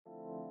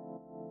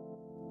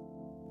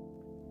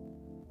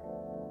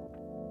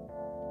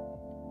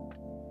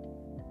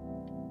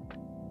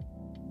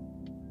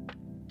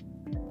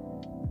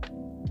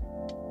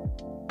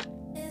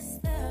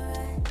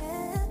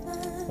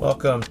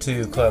Welcome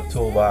to Club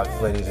Toolbox,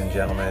 ladies and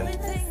gentlemen.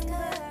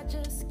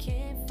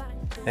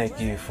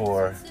 Thank you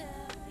for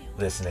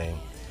listening.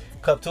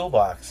 Club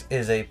Toolbox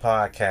is a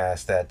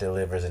podcast that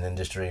delivers an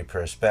industry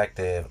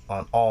perspective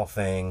on all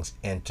things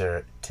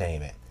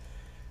entertainment.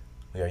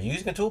 We are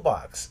using a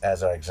toolbox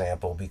as our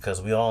example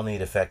because we all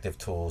need effective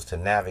tools to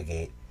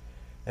navigate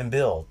and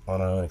build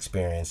on our own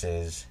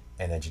experiences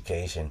and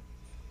education.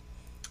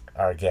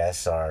 Our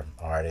guests are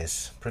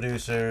artists,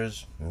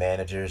 producers,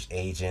 managers,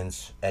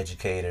 agents,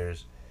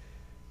 educators,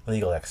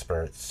 legal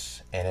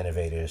experts, and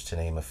innovators, to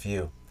name a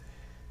few.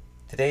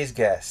 Today's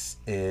guest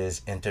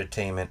is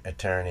entertainment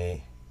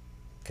attorney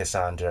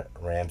Kassandra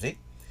Ramsey.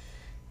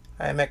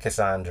 I met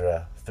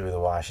Kassandra through the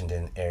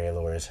Washington Area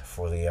Lawyers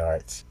for the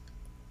Arts.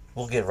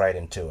 We'll get right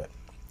into it.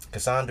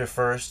 Kassandra,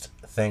 first,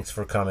 thanks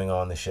for coming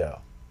on the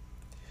show.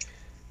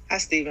 Hi,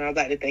 Stephen. I'd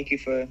like to thank you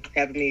for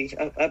having me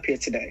up here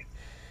today.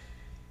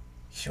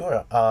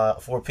 Sure.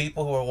 For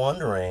people who are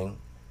wondering,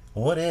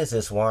 what is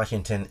this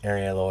Washington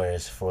Area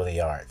Lawyers for the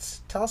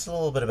Arts? Tell us a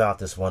little bit about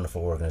this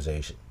wonderful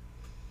organization.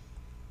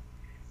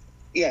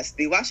 Yes,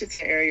 the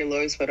Washington Area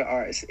Lawyers for the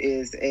Arts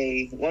is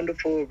a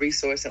wonderful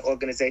resource and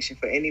organization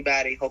for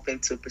anybody hoping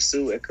to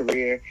pursue a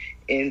career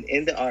in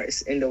the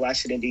arts in the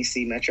Washington,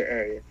 D.C. metro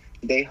area.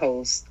 They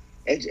host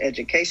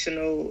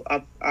educational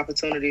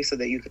opportunities so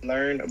that you can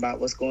learn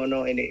about what's going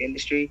on in the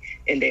industry.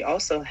 And they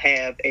also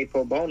have a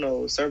pro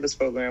bono service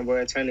program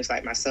where attorneys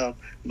like myself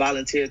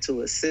volunteer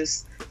to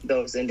assist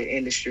those in the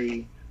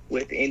industry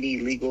with any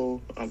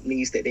legal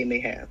needs that they may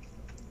have.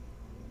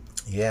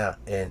 Yeah,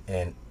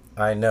 and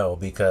I know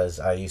because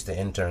I used to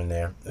intern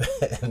there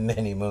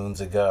many moons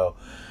ago.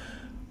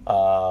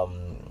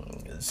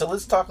 So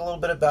let's talk a little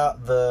bit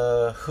about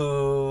the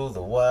who,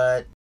 the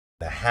what,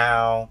 the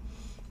how.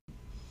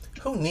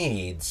 Who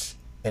needs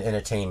an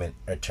entertainment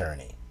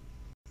attorney?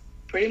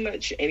 Pretty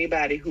much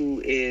anybody who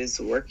is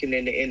working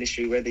in the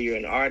industry, whether you're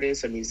an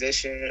artist, a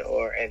musician,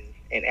 or an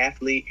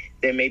athlete.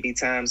 There may be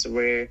times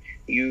where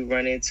you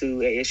run into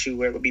an issue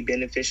where it would be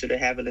beneficial to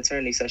have an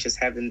attorney, such as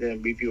having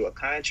them review a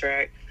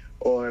contract,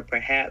 or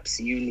perhaps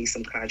you need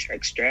some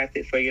contracts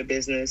drafted for your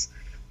business.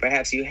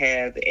 Perhaps you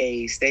have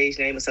a stage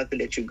name or something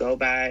that you go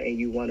by and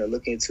you want to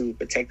look into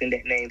protecting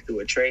that name through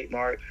a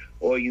trademark,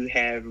 or you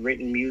have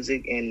written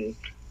music and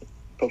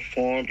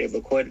performed and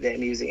recorded that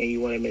music and you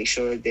want to make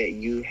sure that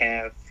you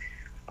have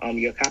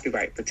your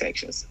copyright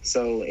protections.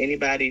 So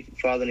anybody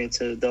falling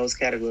into those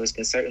categories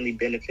can certainly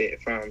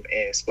benefit from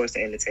a sports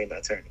and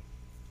entertainment attorney.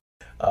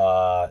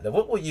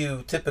 What will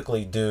you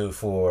typically do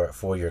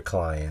for your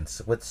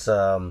clients? What's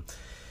the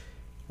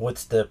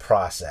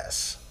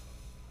process?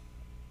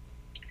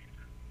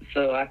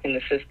 So I can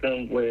assist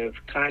them with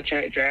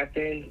contract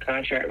drafting,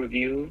 contract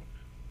review,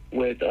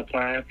 with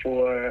applying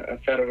for a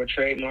federal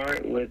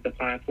trademark, with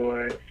applying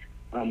for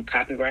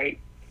copyright,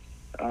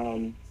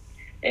 and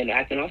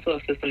I can also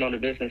assist them on the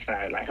business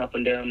side, like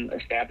helping them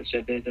establish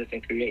their business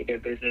and create their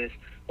business,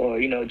 or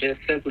just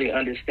simply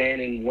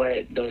understanding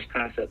what those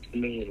concepts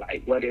mean,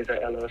 like what is a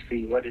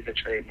LLC, what is a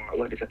trademark,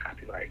 what is a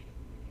copyright.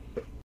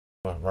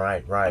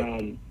 Right.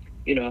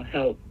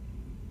 Help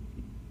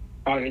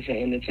artists and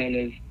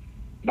entertainers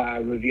by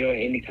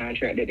reviewing any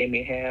contract that they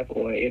may have,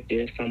 or if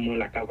there's someone,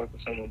 like I worked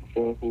with someone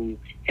before who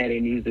had a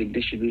music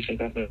distribution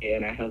company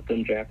and I helped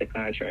them draft the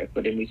contract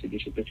for their music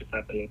distribution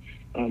company.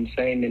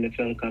 Same in the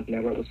film company. I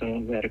worked with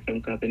someone who had a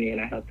film company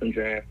and I helped them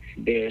draft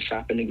their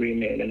shopping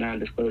agreement and a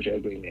non-disclosure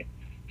agreement.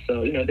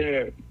 So,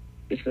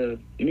 it's a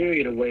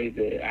myriad of ways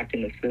that I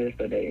can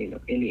assist, or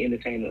that, any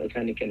entertainment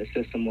attorney can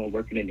assist someone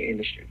working in the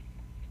industry.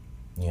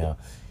 Yeah,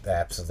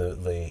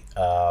 absolutely.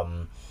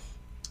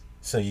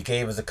 So you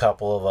gave us a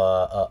couple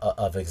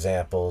of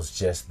examples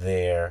just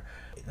there.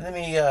 Let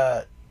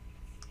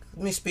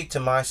me speak to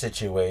my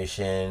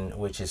situation,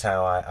 which is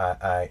how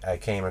I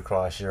came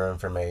across your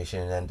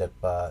information and ended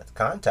up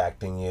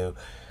contacting you.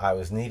 I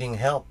was needing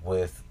help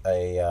with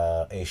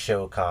a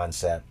show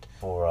concept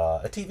for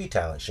a TV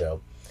talent show,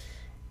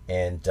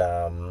 and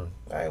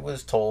I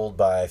was told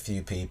by a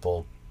few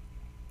people,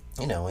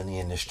 in the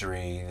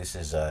industry, this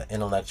is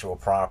intellectual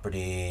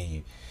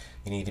property.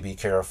 You need to be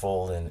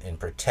careful in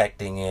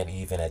protecting it,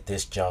 even at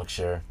this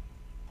juncture.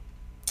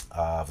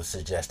 It was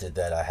suggested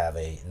that I have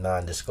a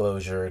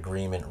non-disclosure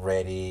agreement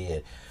ready,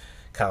 a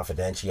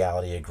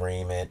confidentiality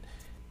agreement.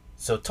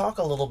 So talk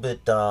a little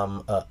bit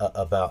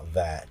about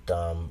that.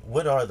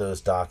 What are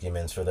those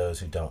documents for those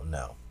who don't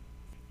know?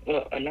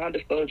 Well, a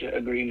non-disclosure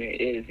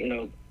agreement is,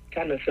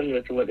 kind of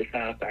similar to what it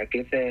sounds like.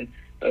 It's an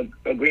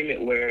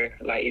agreement where,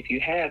 like, if you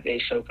have a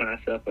show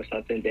concept or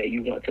something that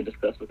you want to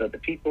discuss with other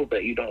people,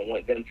 but you don't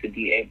want them to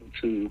be able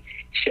to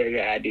share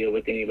your idea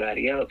with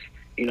anybody else,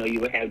 you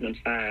would have them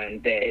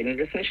sign that. And it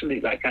essentially,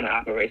 kind of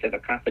operates as a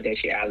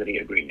confidentiality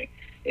agreement.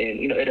 And,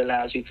 it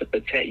allows you to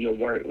protect your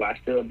work while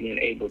still being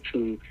able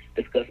to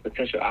discuss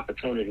potential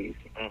opportunities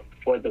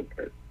for the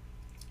work.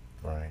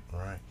 Right.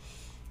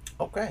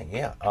 Okay,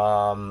 yeah.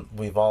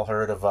 We've all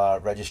heard of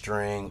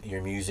registering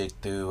your music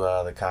through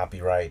the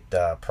copyright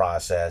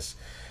process.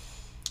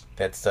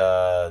 That's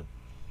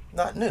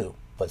not new.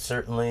 but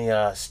certainly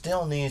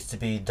still needs to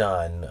be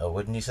done,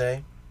 wouldn't you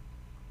say?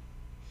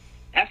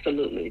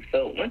 Absolutely.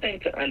 So one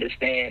thing to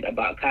understand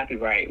about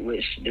copyright,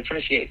 which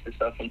differentiates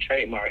itself from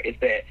trademark, is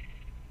that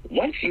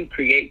once you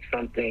create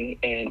something,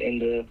 and in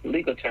the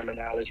legal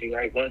terminology,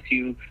 right, once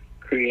you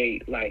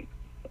create like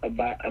a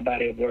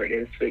body of work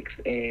that is fixed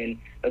in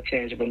a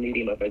tangible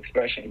medium of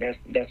expression,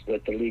 that's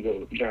what the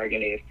legal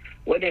jargon is.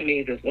 What that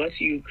means is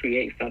once you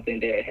create something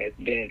that has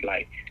been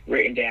like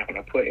written down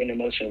or put in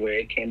motion where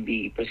it can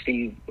be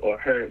perceived or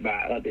heard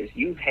by others,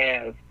 you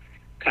have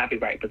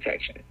copyright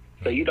protection.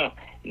 So you don't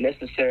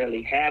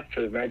necessarily have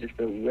to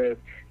register with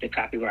the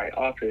Copyright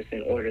Office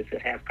in order to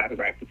have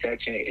copyright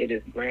protection. It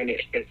is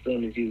granted as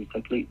soon as you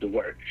complete the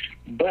work.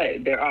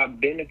 But there are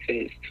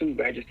benefits to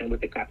registering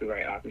with the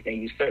Copyright Office,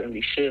 and you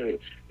certainly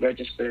should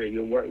register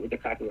your work with the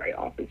Copyright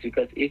Office,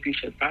 because if you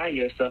should find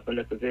yourself in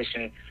a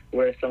position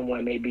where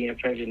someone may be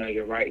infringing on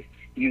your rights,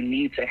 you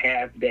need to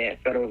have that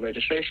federal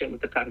registration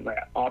with the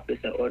Copyright Office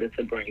in order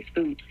to bring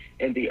suit.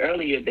 And the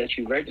earlier that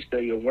you register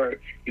your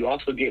work, you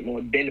also get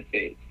more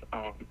benefits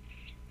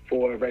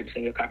for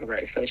registering your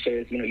copyright, such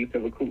as, you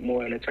can recoup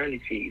more in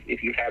attorney fees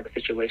if you have a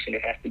situation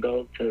that has to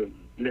go to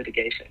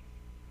litigation.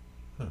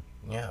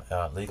 Yeah,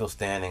 legal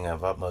standing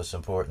of utmost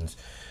importance.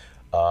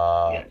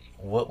 Yes.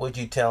 What would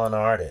you tell an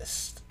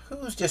artist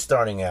who's just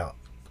starting out?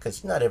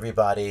 Because not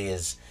everybody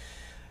is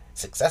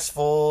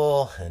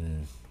successful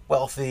and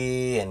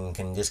wealthy and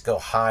can just go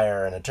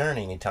hire an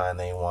attorney anytime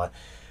they want.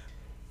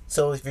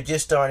 So if you're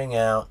just starting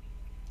out,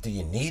 do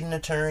you need an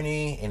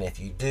attorney? And if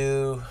you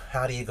do,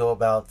 how do you go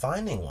about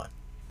finding one?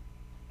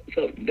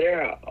 So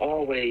there are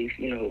always,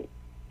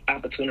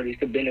 opportunities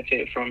to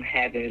benefit from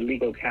having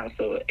legal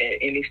counsel at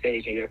any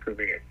stage in your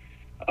career.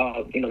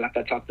 Like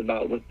I talked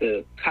about with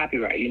the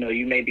copyright,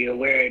 you may be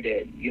aware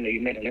that,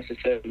 you may not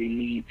necessarily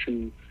need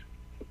to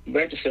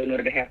register in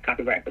order to have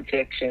copyright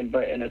protection,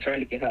 but an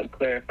attorney can help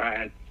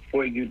clarify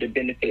for you the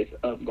benefits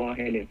of going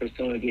ahead and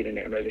pursuing getting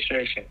that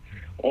registration.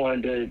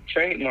 On the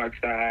trademark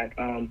side,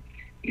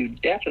 you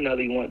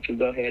definitely want to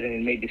go ahead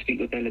and maybe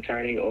speak with an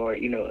attorney or,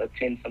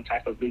 attend some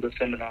type of legal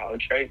seminar on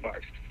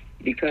trademarks,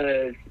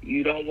 because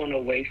you don't want to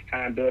waste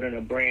time building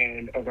a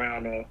brand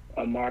around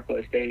a mark or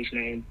a stage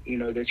name,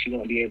 that you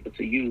won't be able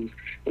to use.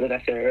 But as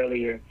I said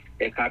earlier,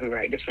 that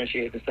copyright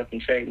differentiates itself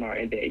from trademark,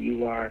 and that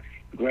you are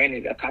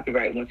granted a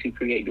copyright once you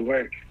create the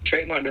work.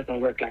 Trademark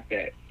doesn't work like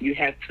that. You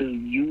have to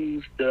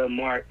use the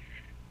mark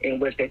in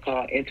what they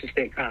call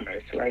interstate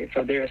commerce, right?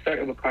 So there are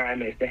certain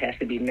requirements that has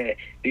to be met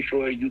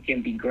before you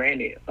can be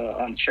granted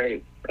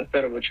a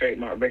federal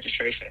trademark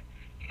registration.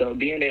 So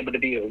being able to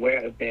be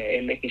aware of that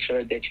and making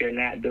sure that you're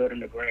not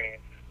building a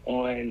brand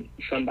on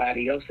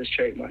somebody else's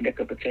trademark that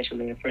could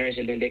potentially infringe,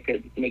 and then they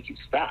could make you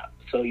stop.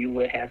 So you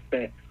would have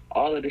spent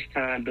all of this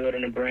time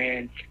building a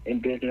brand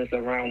and business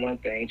around one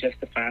thing just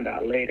to find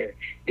out later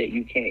that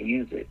you can't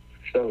use it.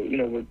 So,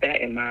 with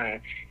that in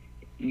mind,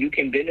 you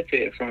can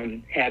benefit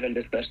from having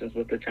discussions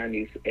with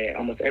attorneys at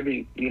almost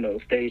every,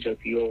 stage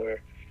of your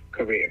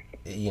career.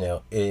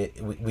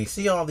 We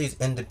see all these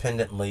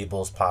independent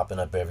labels popping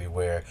up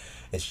everywhere.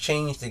 It's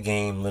changed the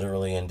game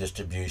literally in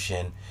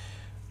distribution.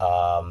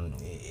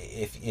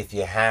 If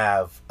you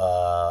have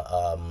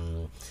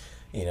some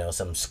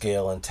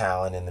skill and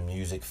talent in the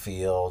music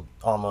field,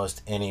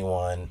 almost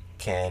anyone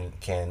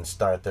can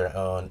start their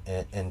own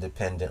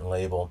independent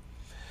label.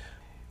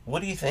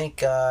 What do you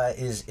think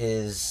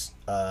is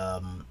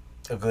a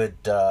good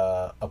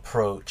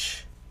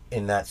approach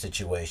in that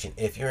situation?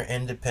 If you're an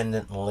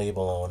independent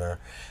label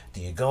owner,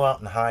 do you go out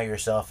and hire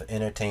yourself an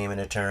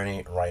entertainment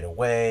attorney right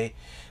away?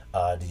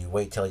 Do you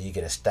wait till you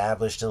get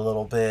established a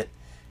little bit?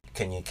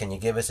 Can you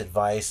give us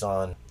advice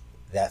on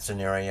that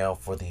scenario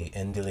for the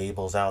indie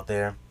labels out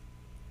there?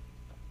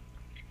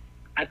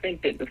 I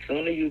think that the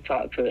sooner you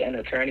talk to an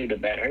attorney, the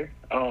better,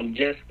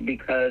 just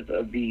because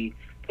of the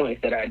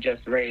points that I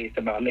just raised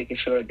about making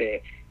sure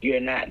that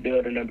you're not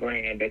building a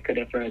brand that could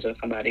infringe on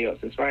somebody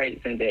else's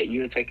rights, and that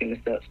you're taking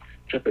the steps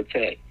to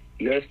protect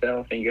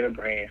yourself and your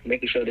brand,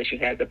 making sure that you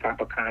have the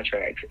proper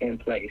contracts in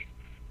place.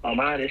 I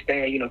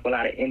understand, for a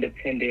lot of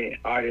independent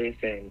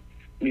artists and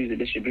music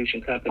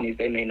distribution companies,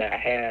 they may not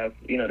have,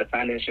 the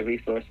financial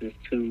resources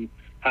to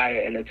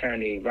hire an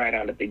attorney right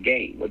out of the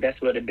gate. Well,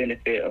 that's where the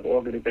benefit of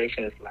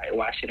organizations like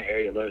Washington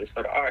Area Lawyers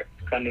for the Arts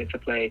come into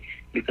play,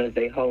 because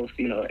they host,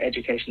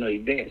 educational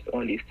events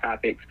on these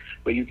topics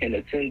where you can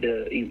attend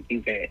the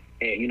event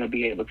and,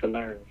 be able to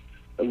learn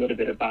a little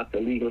bit about the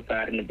legal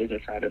side and the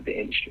business side of the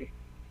industry.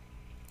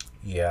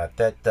 Yeah,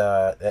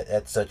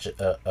 that's such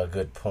a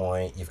good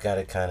point. You've got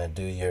to kind of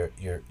do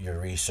your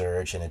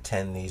research and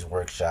attend these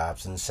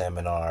workshops and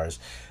seminars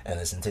and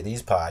listen to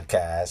these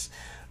podcasts,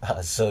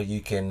 so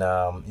you can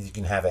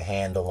have a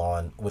handle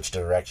on which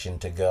direction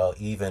to go,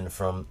 even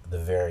from the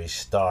very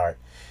start.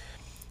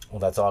 Well,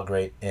 that's all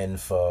great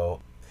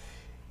info.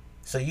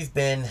 So you've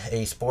been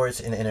a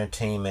sports and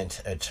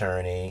entertainment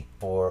attorney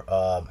for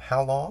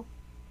how long?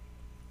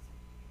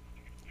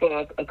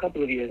 For a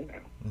couple of years now.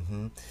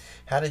 Mm-hmm.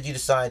 How did you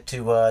decide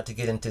to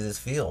get into this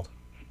field?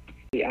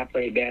 I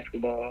played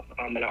basketball,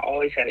 and I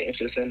always had an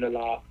interest in the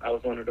law. I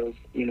was one of those,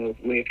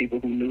 weird people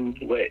who knew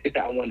what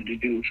I wanted to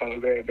do from a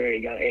very, very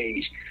young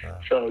age.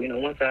 So,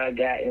 once I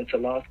got into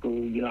law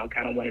school, I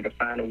kind of wanted to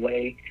find a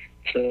way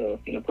to,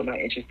 put my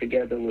interests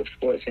together with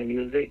sports and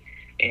music.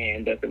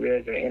 And the career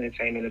as an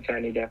entertainment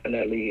attorney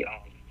definitely,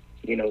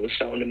 was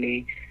shown to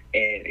me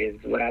and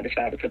is what I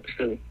decided to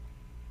pursue.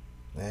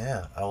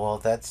 Yeah, well,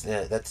 that's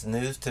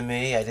news to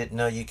me. I didn't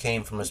know you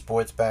came from a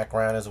sports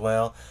background as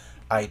well.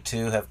 I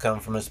too have come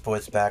from a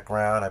sports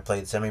background. I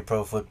played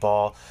semi-pro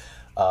football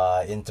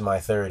into my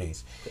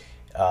 30s.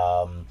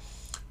 Um,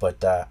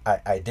 but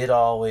I did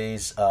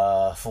always,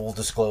 full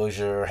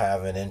disclosure,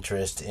 have an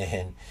interest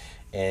in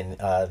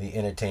the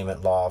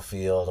entertainment law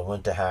field. I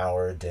went to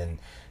Howard and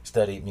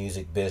studied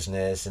music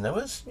business, and I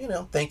was,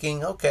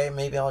 thinking, okay,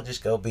 maybe I'll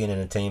just go be an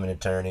entertainment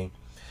attorney.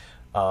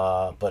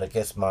 But I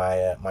guess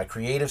my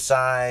creative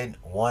side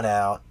won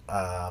out.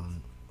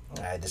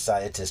 I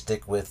decided to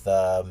stick with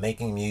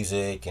making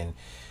music and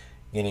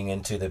getting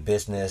into the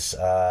business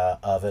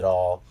of it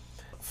all.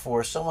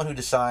 For someone who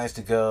decides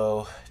to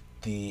go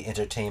the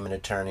entertainment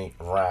attorney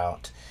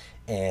route,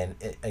 and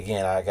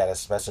again, I got to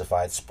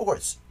specify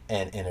sports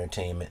and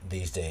entertainment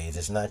these days.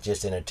 It's not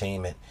just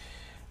entertainment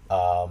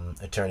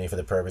attorney for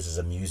the purposes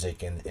of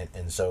music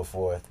and so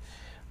forth.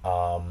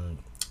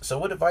 So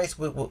what advice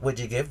would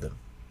you give them?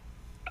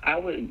 I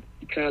would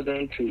tell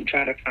them to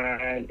try to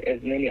find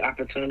as many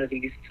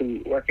opportunities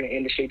to work in the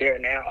industry. There are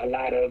now a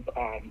lot of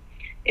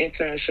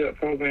internship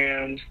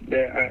programs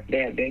that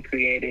have been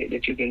created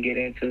that you can get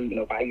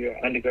into, while you're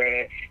an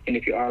undergrad, and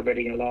if you're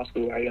already in law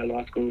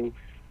school,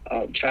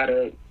 try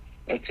to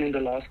attend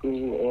a law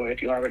school, or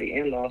if you're already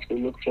in law school,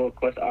 look for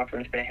course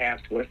offerings that have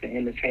sports and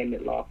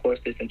entertainment law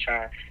courses and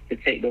try to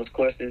take those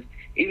courses.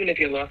 Even if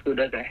your law school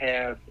doesn't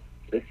have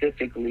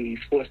specifically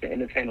sports and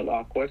entertainment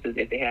law courses,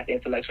 if they have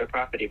intellectual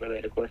property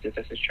related courses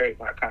such as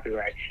trademark,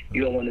 copyright,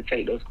 you will want to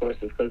take those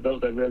courses because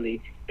those are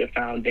really the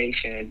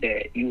foundation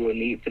that you will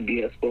need to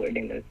be a sport and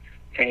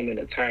entertainment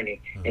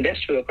attorney. And that's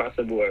true across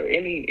the board.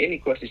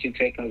 Any courses you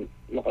take in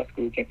law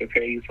school can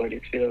prepare you for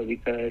this field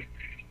because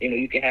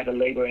you can have a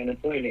labor and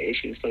employment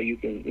issue, so you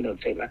can,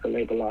 take like a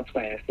labor law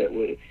class that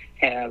you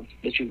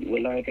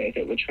would learn things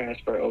that would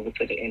transfer over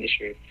to the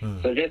industry.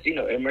 So just,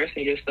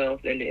 immersing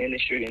yourself in the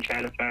industry and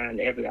trying to find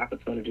every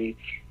opportunity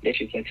that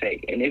you can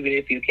take. And even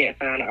if you can't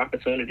find an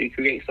opportunity,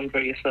 create some for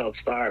yourself.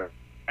 Start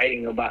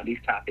writing about these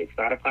topics.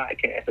 Start a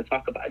podcast to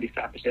talk about these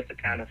topics just to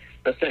kind of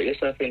assert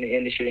yourself in the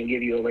industry and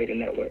give you a way to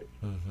network.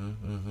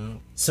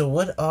 So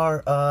what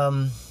are...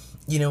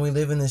 we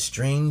live in this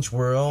strange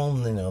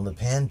world, the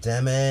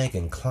pandemic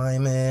and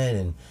climate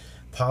and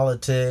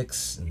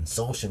politics and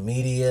social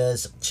media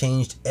has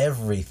changed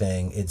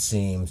everything, it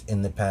seems,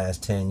 in the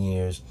past 10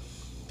 years.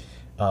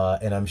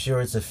 And I'm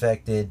sure it's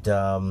affected,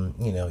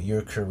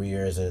 your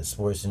career as a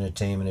sports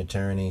entertainment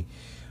attorney.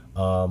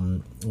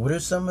 What are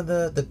some of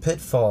the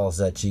pitfalls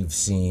that you've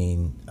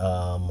seen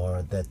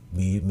or that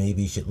we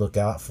maybe should look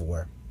out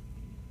for?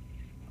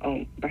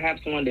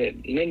 Perhaps one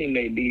that many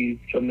may be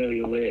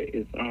familiar with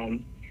is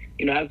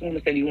I was going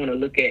to say you want to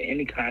look at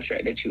any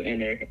contract that you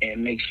enter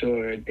and make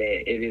sure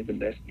that it is the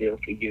best deal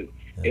for you.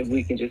 Okay. If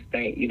we can just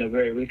think,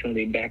 very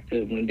recently back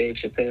to when Dave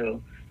Chappelle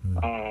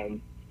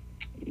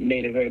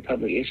made a very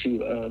public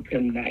issue of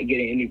him not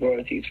getting any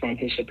royalties from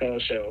his Chappelle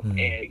show.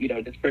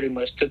 And, just pretty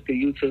much took to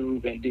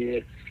YouTube and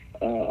did,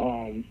 I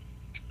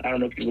don't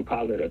know if you would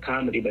call it a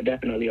comedy, but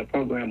definitely a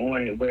program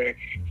on it where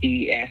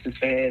he asked his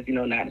fans,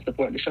 not to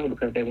support the show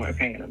because they weren't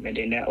paying him. And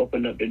then that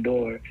opened up the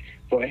door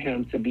for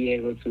him to be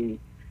able to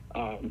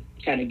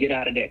kind of get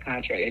out of that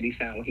contract that he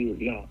signed when he was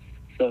young.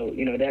 So,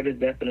 that is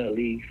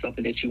definitely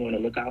something that you want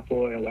to look out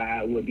for, and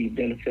why it would be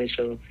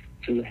beneficial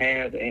to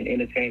have an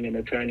entertainment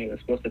attorney or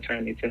sports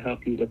attorney to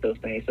help you with those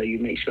things, so you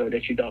make sure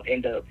that you don't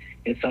end up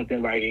in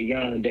something while you're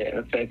young that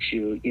affects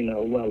you,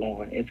 well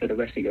on into the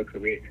rest of your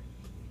career.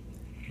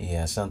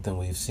 Yeah, something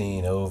we've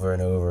seen over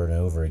and over and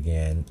over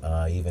again,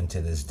 even to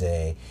this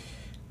day.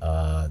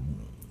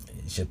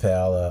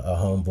 Chappelle, a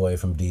homeboy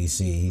from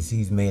DC,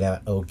 he's made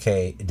out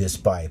okay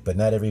despite, but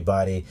not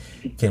everybody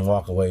can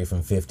walk away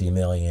from $50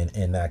 million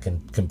and not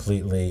can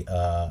completely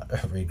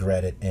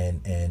regret it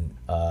and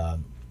not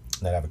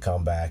have a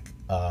comeback.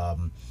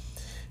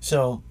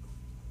 So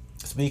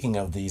speaking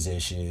of these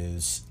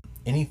issues,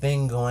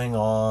 anything going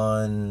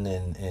on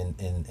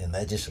in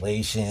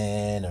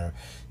legislation or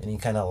any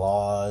kind of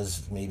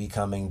laws maybe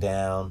coming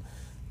down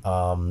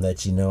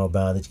that you know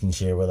about that you can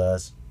share with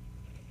us?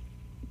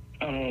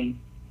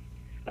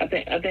 I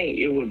think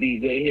it would be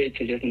good here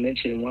to just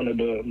mention one of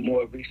the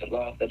more recent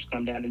laws that's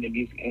come down in the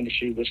music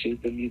industry, which is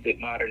the Music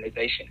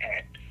Modernization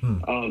Act.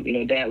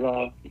 That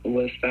law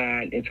was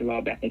signed into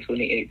law back in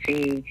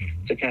 2018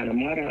 to kind of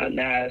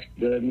modernize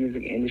the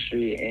music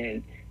industry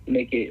and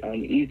make it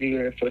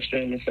easier for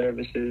streaming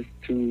services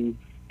to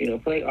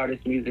play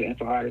artists' music and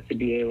for artists to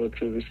be able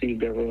to receive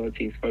their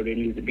royalties for their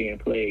music being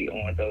played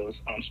on those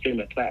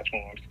streaming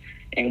platforms.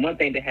 And one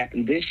thing that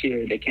happened this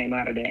year that came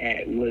out of that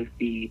act was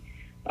the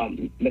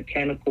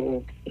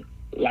mechanical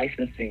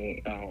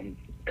licensing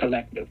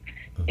Collective.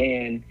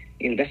 And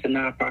that's a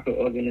nonprofit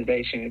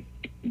organization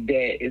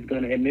that is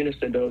going to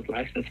administer those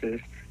licenses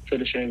to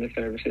the streaming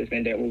services,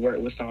 and that will work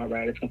with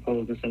songwriters,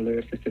 composers, and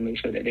lyricists to make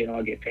sure that they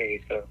all get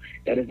paid. So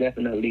that is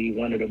definitely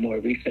one of the more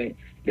recent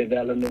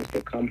developments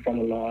that come from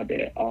a law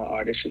that all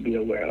artists should be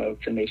aware of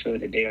to make sure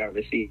that they are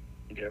receiving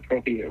the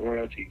appropriate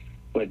royalties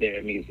for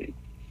their music.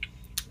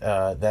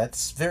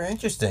 That's very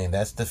interesting.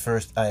 That's the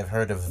first I've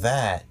heard of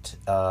that.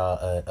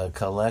 A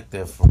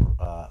collective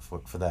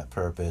for that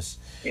purpose.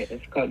 Yeah,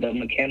 it's called the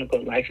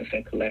Mechanical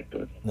Licensing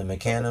Collective. The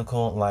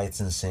Mechanical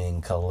Licensing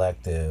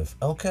Collective.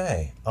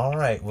 Okay. All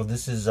right. Well,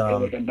 this is it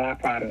was a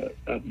byproduct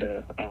of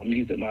the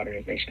Music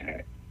Modernization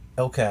Act.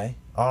 Okay.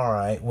 All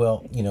right.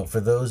 Well, for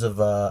those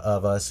of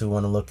us who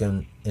want to look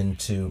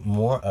into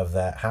more of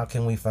that, how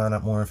can we find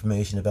out more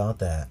information about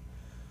that?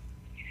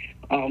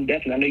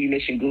 Definitely. I know you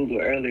mentioned Google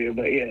earlier,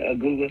 but yeah, a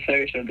Google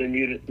search of the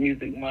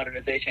Music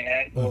Modernization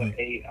Act or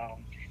a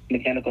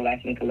Mechanical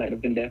Licensing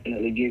Collective can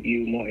definitely give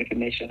you more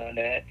information on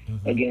that.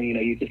 Again,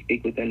 you can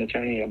speak with an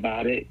attorney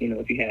about it,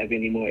 if you have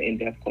any more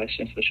in-depth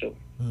questions, for sure.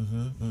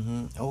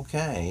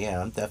 Okay.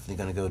 Yeah, I'm definitely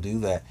going to go do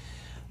that.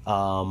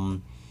 Well,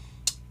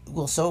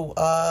 so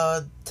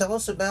tell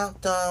us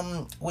about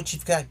what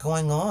you've got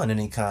going on,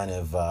 any kind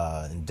of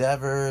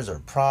endeavors or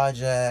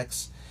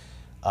projects,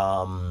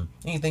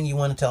 anything you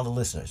want to tell the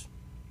listeners.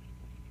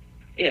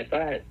 Yes,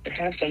 I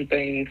have some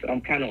things.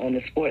 I'm kind of on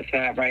the sports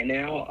side right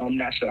now. I'm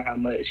not sure how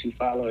much you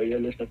follow or your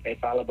listeners may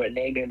follow, but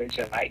name, image,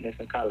 and likeness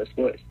in college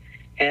sports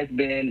has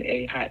been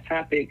a hot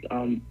topic.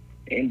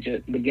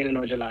 Beginning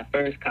on July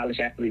 1st, college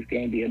athletes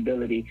gained the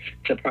ability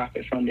to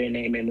profit from their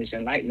name, image,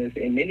 and likeness,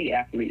 and many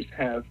athletes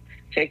have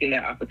taken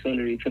that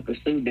opportunity to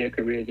pursue their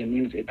careers in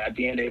music by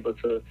being able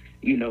to,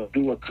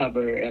 do a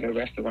cover at a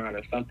restaurant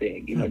or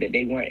something, that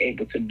they weren't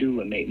able to do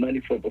and make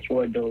money for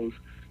before those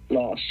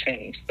laws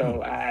changed.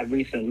 So I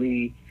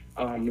recently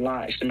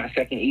launched my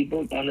second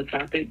ebook on the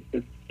topic.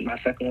 My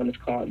second one is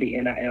called The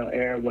NIL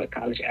Era, What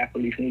College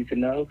Athletes Need to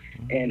Know.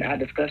 And I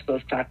discuss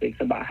those topics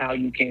about how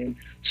you can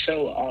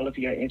show all of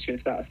your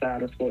interests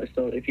outside of sports.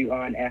 So if you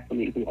are an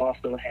athlete who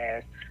also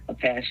has a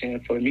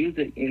passion for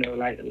music,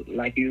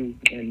 like you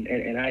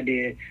and I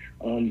did,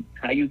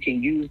 how you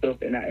can use those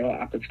NIL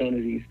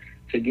opportunities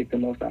to get the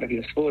most out of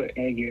your sport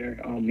and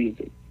your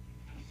music.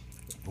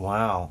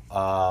 Wow,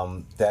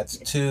 that's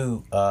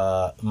two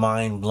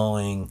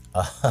mind-blowing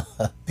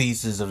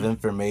pieces of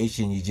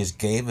information you just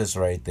gave us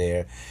right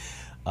there.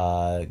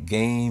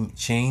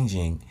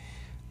 Game-changing.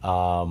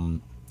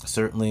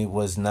 Certainly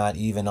was not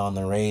even on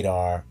the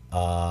radar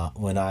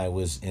when I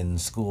was in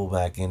school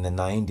back in the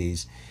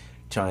 90s,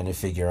 trying to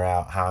figure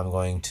out how I'm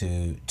going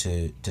to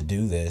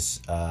do this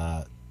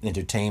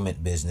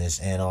entertainment business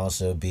and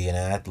also be an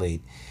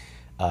athlete.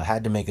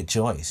 Had to make a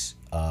choice,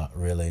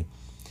 really.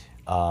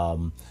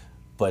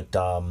 But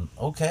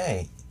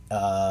okay,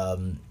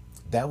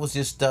 that was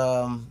just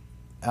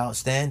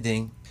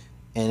outstanding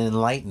and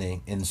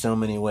enlightening in so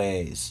many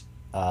ways.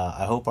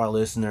 I hope our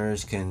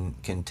listeners can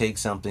take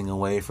something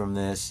away from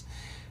this.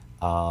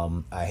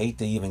 I hate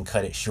to even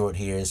cut it short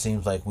here. It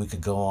seems like we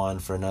could go on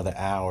for another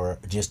hour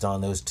just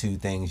on those two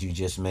things you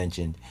just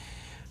mentioned.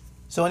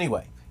 So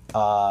anyway,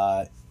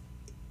 I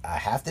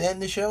have to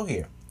end the show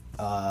here.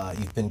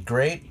 You've been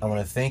great. I want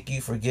to thank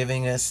you for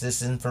giving us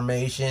this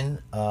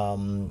information.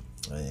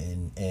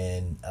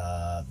 And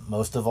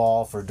most of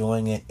all for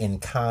doing it in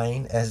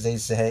kind, as they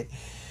say.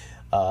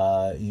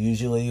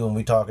 Usually when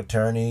we talk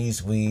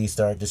attorneys, we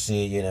start to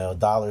see,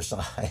 dollar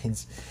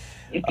signs.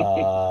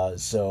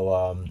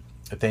 So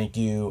thank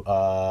you.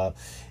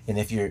 And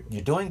if you're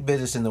doing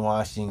business in the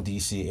Washington,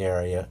 D.C.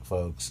 area,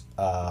 folks,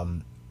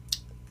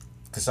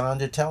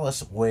 Kassandra, tell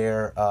us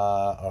where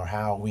or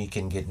how we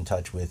can get in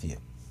touch with you.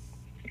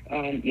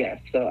 Yes,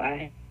 so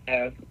I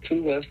have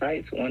two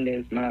websites. One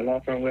is my law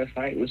firm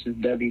website, which is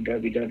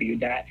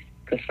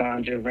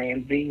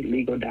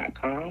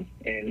www.KassandраRamseyLegal.com,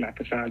 and my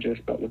Kassandra is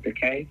spelled with a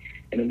K.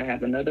 And then I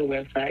have another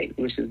website,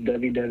 which is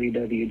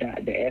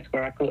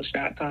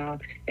www.theesquirecoach.com,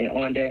 and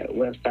on that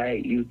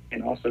website you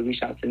can also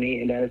reach out to me,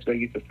 and that is where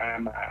you can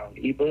find my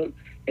ebook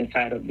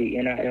entitled The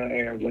NIL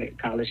Era, What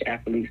College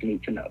Athletes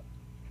Need to Know.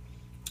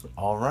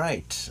 All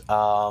right.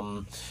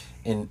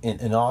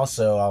 And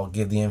also, I'll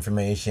give the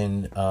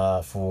information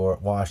for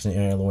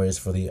Washington Area Lawyers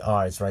for the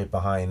Arts right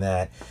behind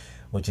that,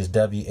 which is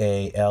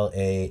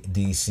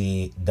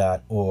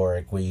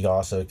WALADC.org, where you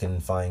also can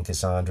find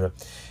Kassandra.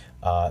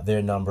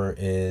 Their number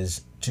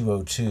is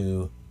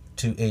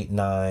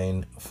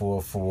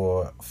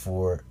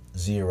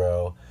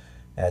 202-289-4440.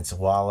 That's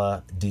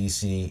WALADC.org,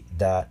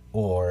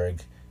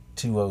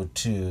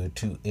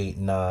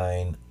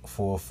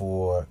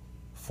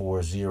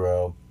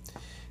 202-289-4440.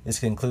 This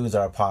concludes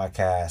our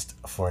podcast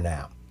for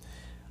now.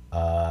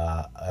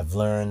 I've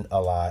learned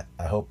a lot.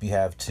 I hope you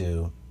have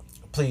too.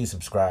 Please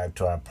subscribe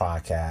to our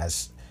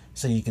podcast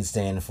so you can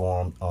stay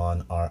informed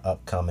on our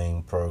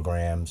upcoming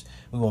programs.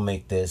 We will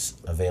make this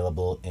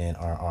available in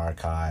our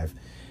archive.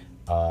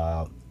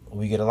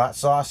 We get a lot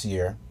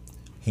saucier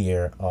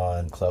here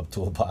on Club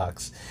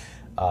Toolbox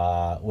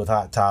with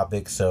hot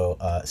topics, so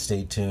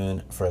stay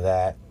tuned for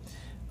that.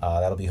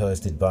 That'll be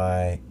hosted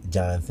by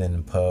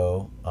Jonathan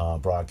Poe,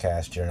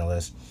 broadcast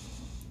journalist.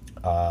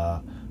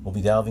 We'll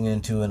be delving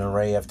into an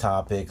array of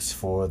topics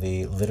for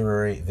the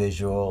literary,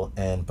 visual,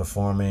 and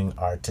performing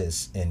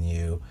artists in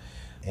you,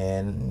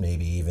 and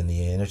maybe even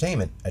the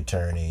entertainment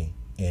attorney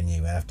in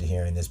you after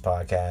hearing this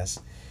podcast.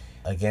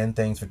 Again,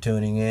 thanks for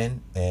tuning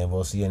in, and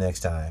we'll see you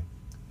next time.